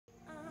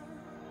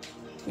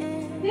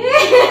Welcome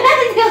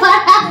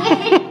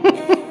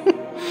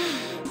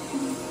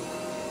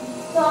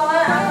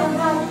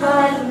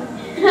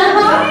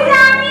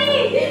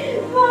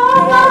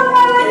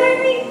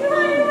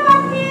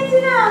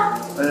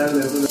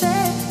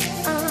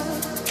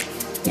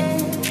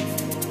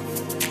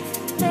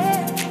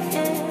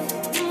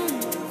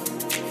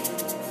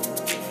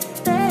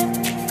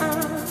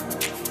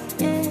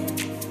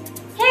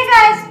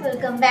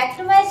back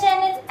to my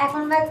channel.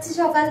 এখন বাজছে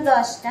সকাল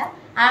 10টা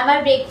আর আমার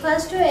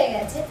ব্রেকফাস্ট হয়ে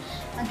গেছে।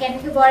 কেন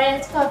কি বড়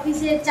আজকে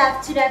অফিসে চাপ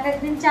ছিল,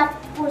 একদিন চাপ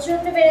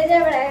প্রচন্ড বেড়ে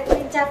যায় আর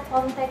একদিন চাপ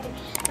কম থাকে।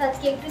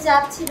 আজকে একটু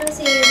চাপ ছিল,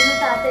 সেই জন্য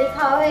তাড়াতাড়ি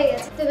খাওয়া হয়ে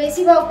গেছে। তো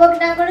বেশি বকবক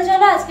না করে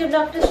চলো আজকে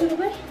ব্লগটা শুরু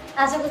করি।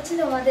 আশা করছি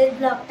তোমাদের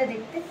ব্লগটা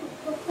দেখতে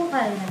খুব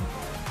ভালো লাগবে।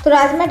 তো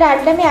রাজমা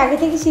ডালটা আমি আগে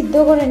থেকে সিদ্ধ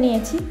করে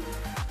নিয়েছি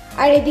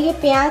আর এদিকে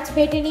পেঁয়াজ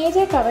বেটে নিয়েছি,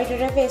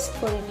 টমেটোটা পেস্ট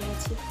করে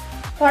নিয়েছি।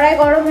 কড়াই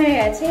গরম হয়ে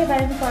গেছে, এবার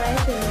আমি কড়াই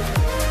তেল দেবো।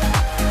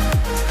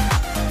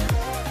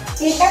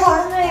 তেলটা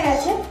গরম হয়ে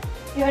গেছে,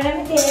 এবার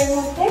আমি তেলের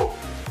মধ্যে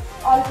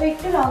অল্প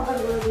একটু লঙ্কার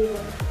গুঁড়ো দিয়ে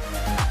দেবো।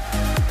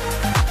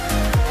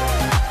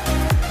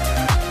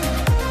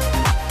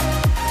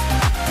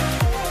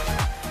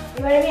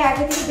 এবার আমি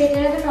আগে থেকে বেটে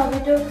রাখা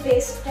টমেটোর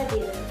পেস্টটা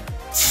দিয়ে দেবো।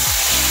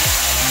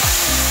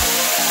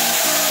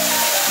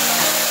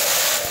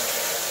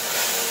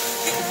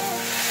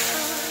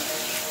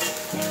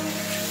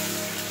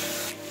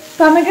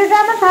 টমেটোটা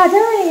আমার ভাজা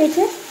হয়ে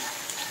গেছে,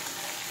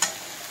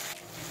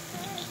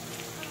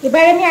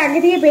 এবার আমি আগে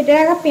থেকে বেটে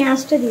রাখা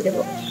পেঁয়াজটা দিয়ে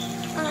দেবো।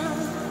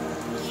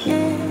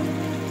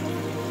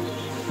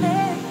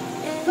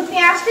 তো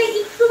পেঁয়াজটা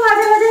একটু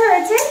ভাজা ভাজা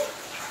হয়েছে,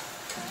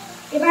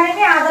 এবার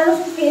আমি আদা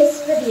রসুন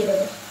পেস্টটা দিয়ে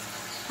দেবো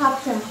হাফ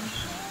চামচ।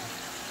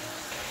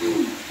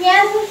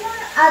 পেঁয়াজ রসুন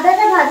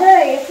আদাটা ভাজা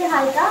হয়ে গেছে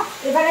হালকা,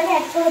 এবার আমি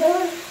অ্যাড করে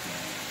দেবো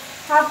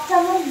হাফ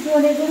চামচ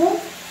ধনে গুঁড়ো,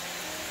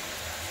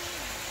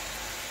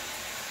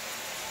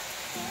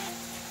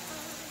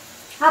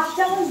 হাফ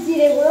চামচ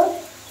জিরে গুঁড়ো,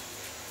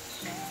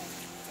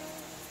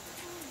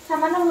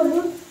 সামান্য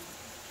হলুদ।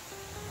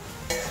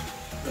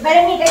 এবার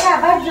আমি এটাকে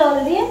আবার জল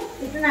দিয়ে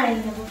একটু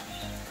নাড়িয়ে নেব।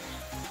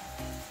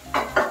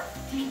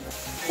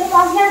 তো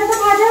মশলাটা তো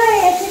ভাজা হয়ে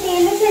গেছে,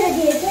 তেলও ছেড়ে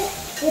দিয়েছে,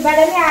 এবার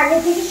আমি আগে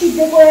থেকে সিদ্ধ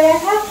করে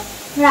রাখা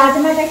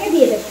রাজমাটাকে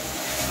দিয়ে দেবো।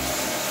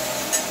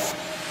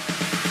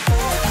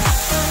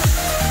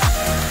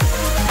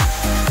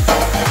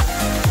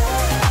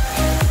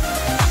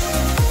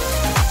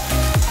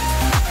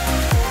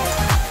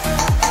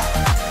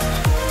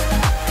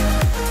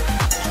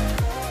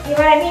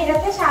 এবার আমি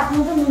এটাতে স্বাদ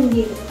মতো নুন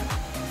দিয়ে দেবো।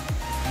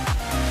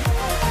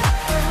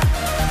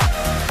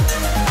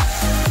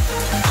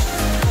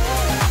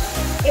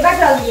 এবার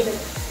জল দিয়ে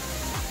দেবো।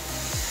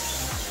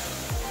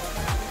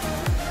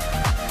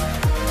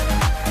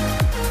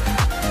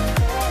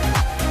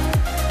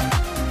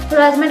 তো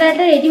রাজমা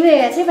ডালটা রেডি হয়ে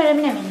গেছে, এবার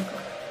আমি নামিয়ে নেব।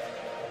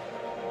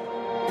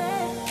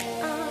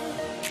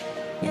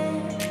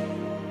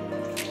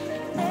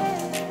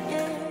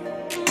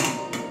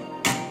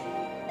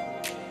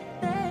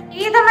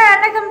 আমার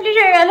রান্না কমপ্লিট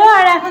হয়ে গেল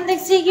আর এখন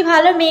দেখছি কি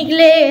ভালো মেঘ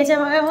লেগে গেছে।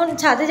 আমাকে এখন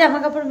ছাদে জামা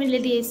কাপড় মিলে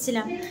দিয়ে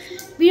এসেছিলাম,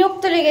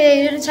 বিরক্ত লেগে যায়,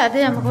 এই জন্য ছাদে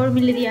জামা কাপড়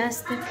মিলে দিয়ে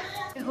আসতে।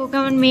 দেখো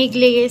কেমন মেঘ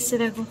লেগে এসছে,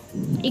 দেখো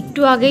একটু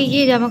আগেই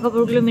গিয়ে জামা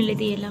কাপড়গুলো মিলে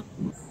দিয়ে এলাম।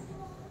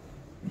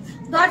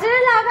 দরজাটা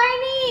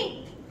লাগাইনি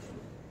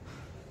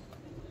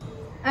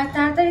আর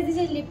তাড়াতাড়ি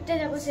যে লিফটে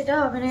যাবো সেটা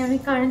হবে না, আমি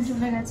কারেন্ট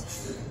চলে গেছে।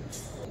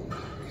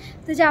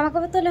 তো জামা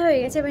কাপড় তোলা হয়ে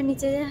গেছে, এবার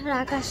নিচে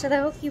আকাশটা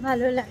দেখো কি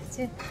ভালো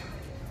লাগছে,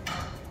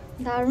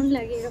 দারুণ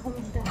লাগে এরকম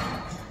একটা।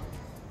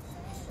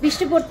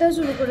 বৃষ্টি পড়তেও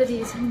শুরু করে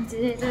দিয়েছে নিচে,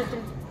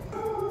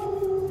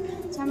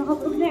 জামা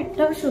কাপড়গুলো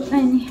একটাও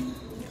শুকায়নি।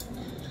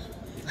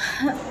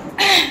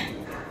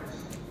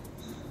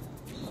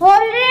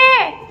 খোল রে,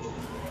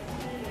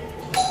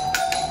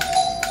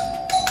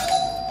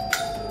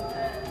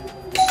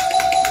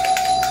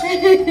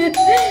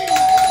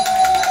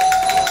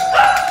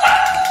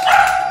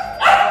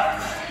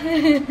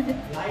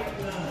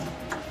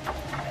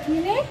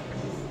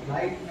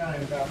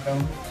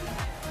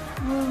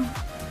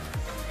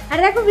 আর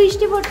দেখো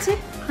বৃষ্টি পড়ছে,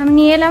 আমি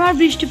নিয়ে এলাম আর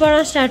বৃষ্টি পড়া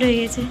স্টার্ট হয়ে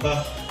গেছে।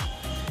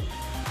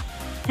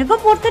 দেখো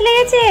পড়তে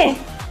লেগেছে,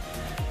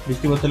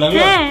 বৃষ্টি পড়তে লাগলো।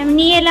 হ্যাঁ আমি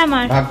নিয়ে এলাম।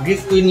 আর ভাগ্যিস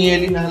তুই নিয়ে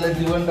এলি, না হলে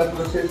জীবনটা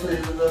পুরো শেষ হয়ে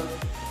যেত।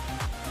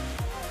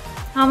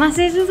 আমার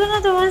শেষ হতো না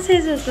তোমার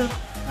শেষ হতো?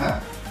 হ্যাঁ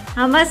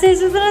আমার শেষ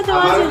হতো না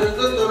তোমার শেষ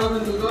হতো? তোর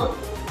দুটো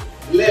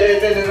লে রে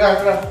রে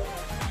রাখরা।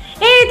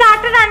 এই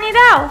তারটা টানিয়ে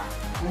দাও।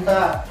 কোনটা?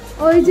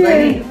 ওই যে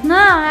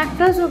না,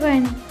 একটাও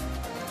শুকায়নি।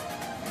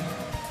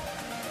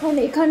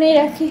 এখানেই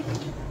রাখি।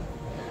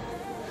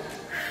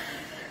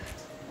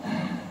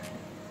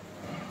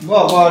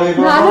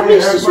 ভালো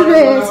বৃষ্টি শুরু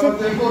হয়ে গেছে,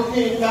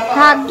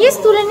 ভাগ্যিস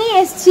তুলে নিয়ে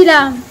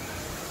এসছিলাম।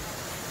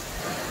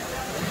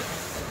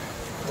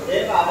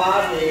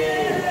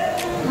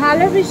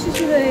 ভালো বৃষ্টি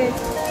শুরু হয়ে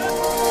গেছে।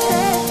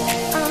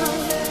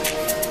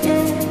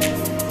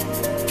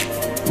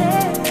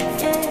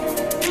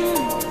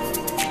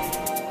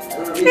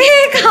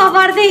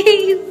 খাবার দেখি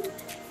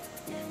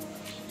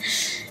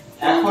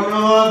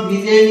এখনো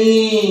ভিজেনি,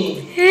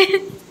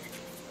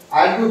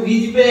 আর একটু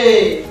ভিজবে।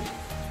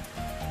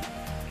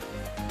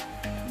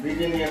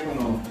 ভিজেনি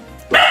এখনো।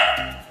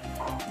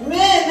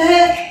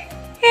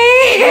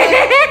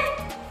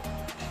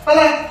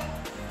 পালা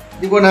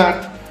দিব না।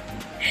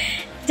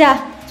 যা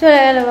চলে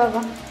গেল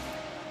বাবা,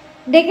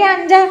 ডেকে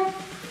আন যা।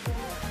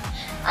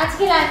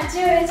 আজকে লাঞ্চে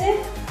হয়েছে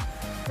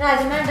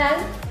রাজমা ডাল,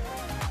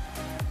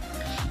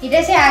 এটা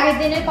সে আগের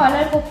দিনের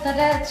কলার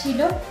কোপ্তাটা ছিল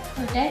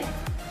ওটাই,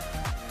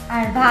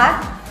 আর ভাত,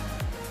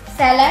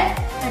 স্যালাড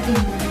আর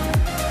ডিম।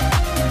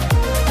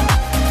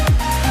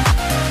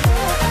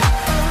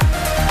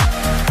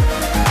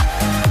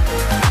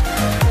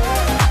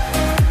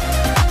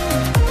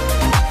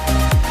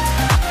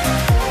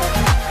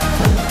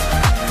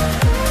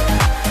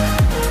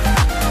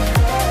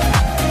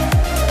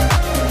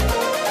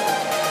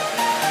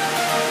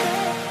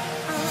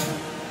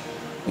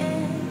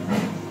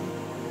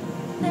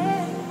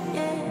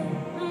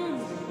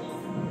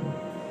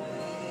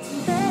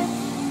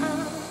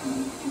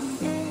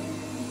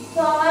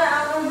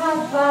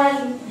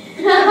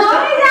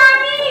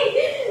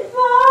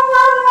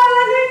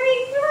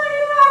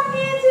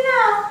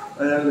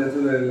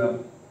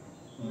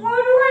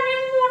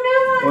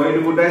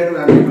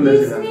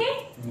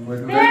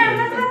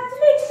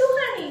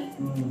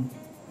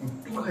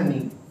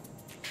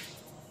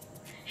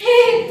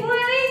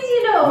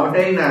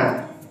 ওটাই না,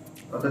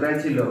 অতটাই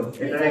ছিল।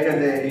 এটা রেখে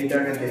দে, এইটা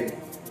রেখে দে।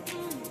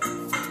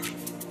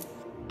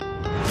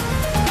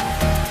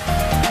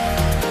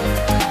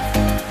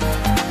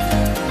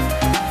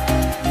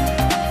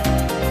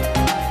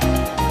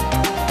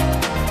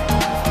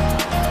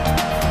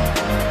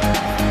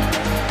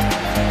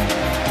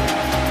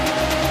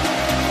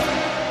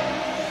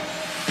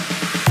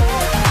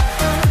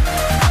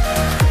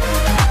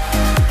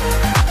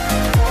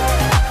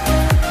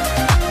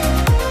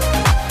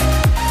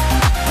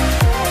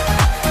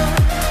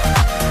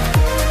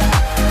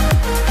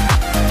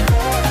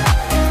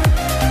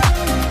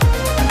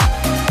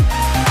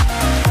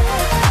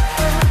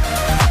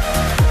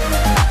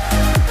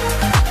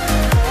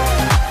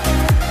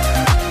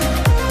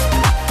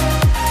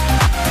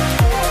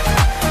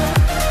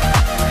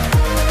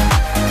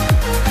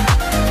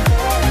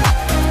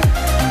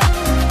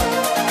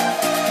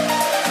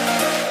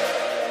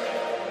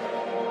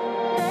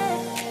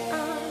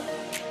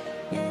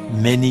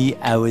 Many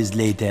hours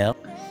later.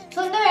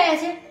 সন্ধ্যা হয়ে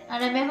গেছে আর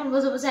আমি এখন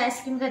বসে বসে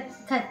আইসক্রিম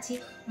খাচ্ছি।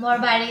 বর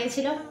বাইরে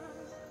গেছিল,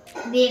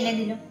 দিয়ে এনে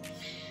দিল।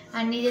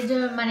 আর নিজের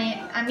জন্য মানে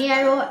আমি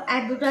আরো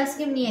এক দুটো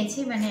আইসক্রিম নিয়েছি,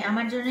 মানে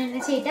আমার জন্য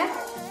এনেছি এটা,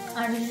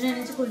 আর ওর জন্য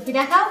এনেছি কুলফি।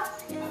 দেখাও,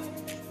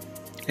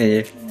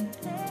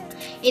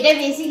 এটা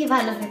বেশি কি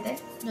ভালো খেতে,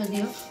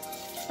 যদিও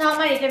তো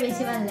আমার এটা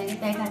বেশি ভালো লাগে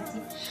তাই খাচ্ছি।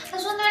 আর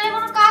সন্ধ্যাবেলায়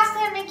কোনো কাজ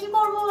থাকে না, কি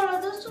করবো বলো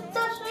তো,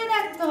 চুপচাপ শুয়ে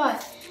থাকতে হয়,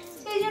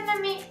 সেই জন্য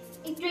আমি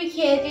একটুই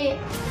খেয়ে দিয়ে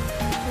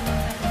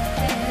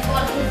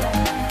বল খেতে হয়।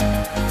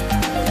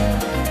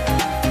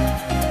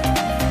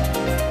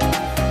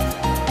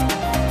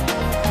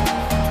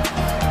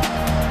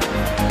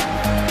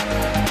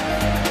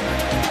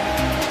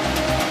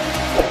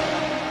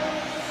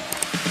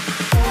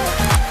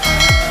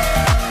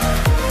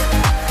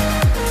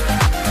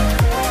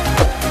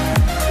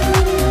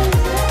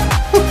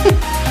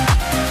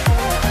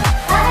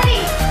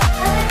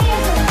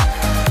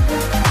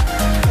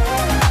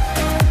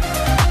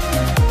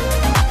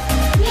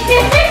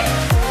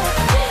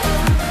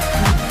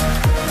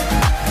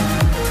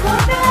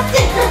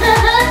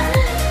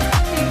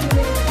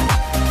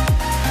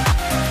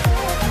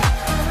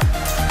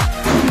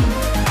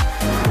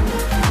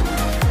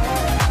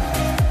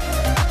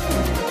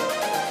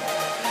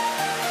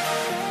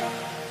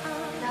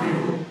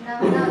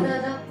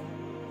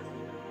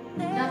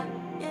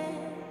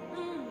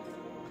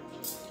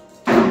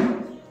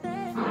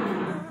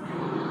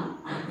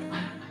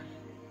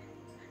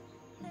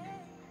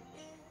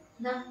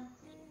 No.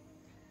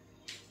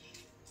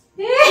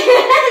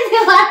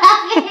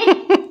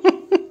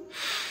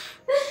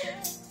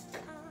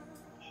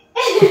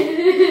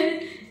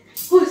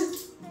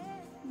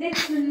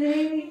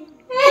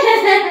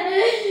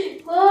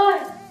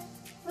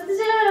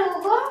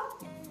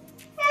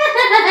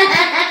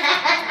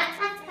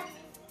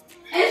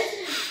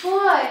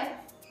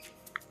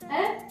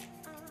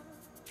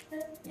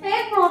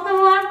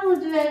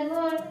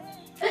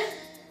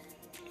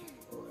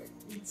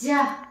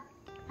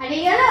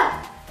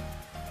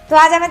 তো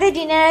আজ আমাদের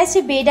ডিনার আছে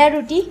বেড আর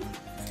রুটি।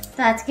 তো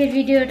আজকের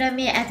ভিডিওটা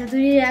আমি এত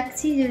দূরই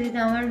রাখছি। যদি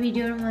আমার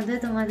ভিডিওর মধ্যে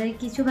তোমাদের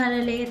কিছু ভালো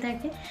লেগে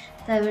থাকে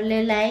তাহলে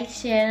লাইক,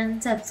 শেয়ার এন্ড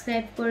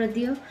সাবস্ক্রাইব করে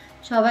দিও।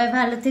 সবাই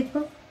ভালো থেকো,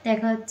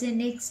 দেখা হচ্ছে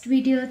নেক্সট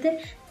ভিডিওতে।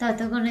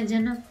 ততক্ষণের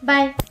জন্য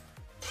বাই।